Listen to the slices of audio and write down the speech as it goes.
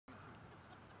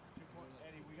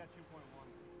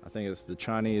I think it's the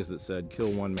Chinese that said,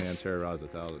 kill one man, terrorize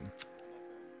 1,000.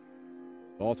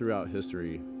 All throughout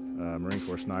history, Marine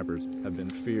Corps snipers have been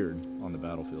feared on the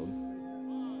battlefield.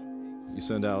 You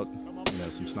send out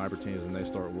some sniper teams and they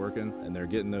start working and they're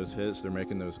getting those hits, they're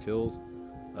making those kills.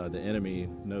 The enemy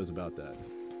knows about that.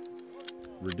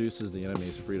 Reduces the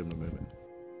enemy's freedom of movement.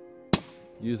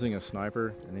 Using a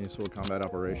sniper in any sort of combat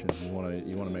operations, you want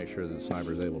to make sure that the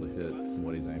sniper is able to hit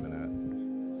what he's aiming at.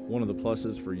 One of the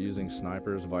pluses for using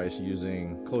snipers vice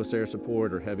using close air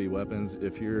support or heavy weapons,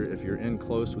 if you're in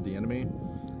close with the enemy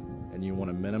and you want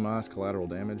to minimize collateral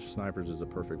damage, snipers is a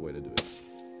perfect way to do it.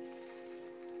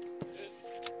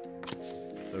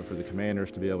 So for the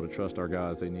commanders to be able to trust our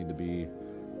guys, they need to be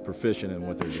proficient in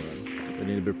what they're doing. They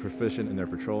need to be proficient in their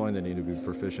patrolling, they need to be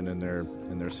proficient in their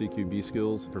CQB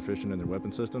skills, proficient in their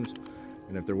weapon systems.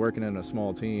 And if they're working in a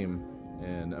small team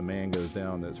and a man goes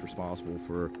down that's responsible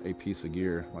for a piece of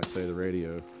gear, like say the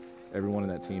radio, everyone in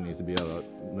that team needs to be able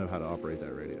to know how to operate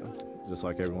that radio. Just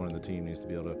like everyone in the team needs to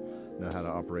be able to know how to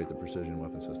operate the precision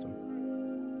weapon system.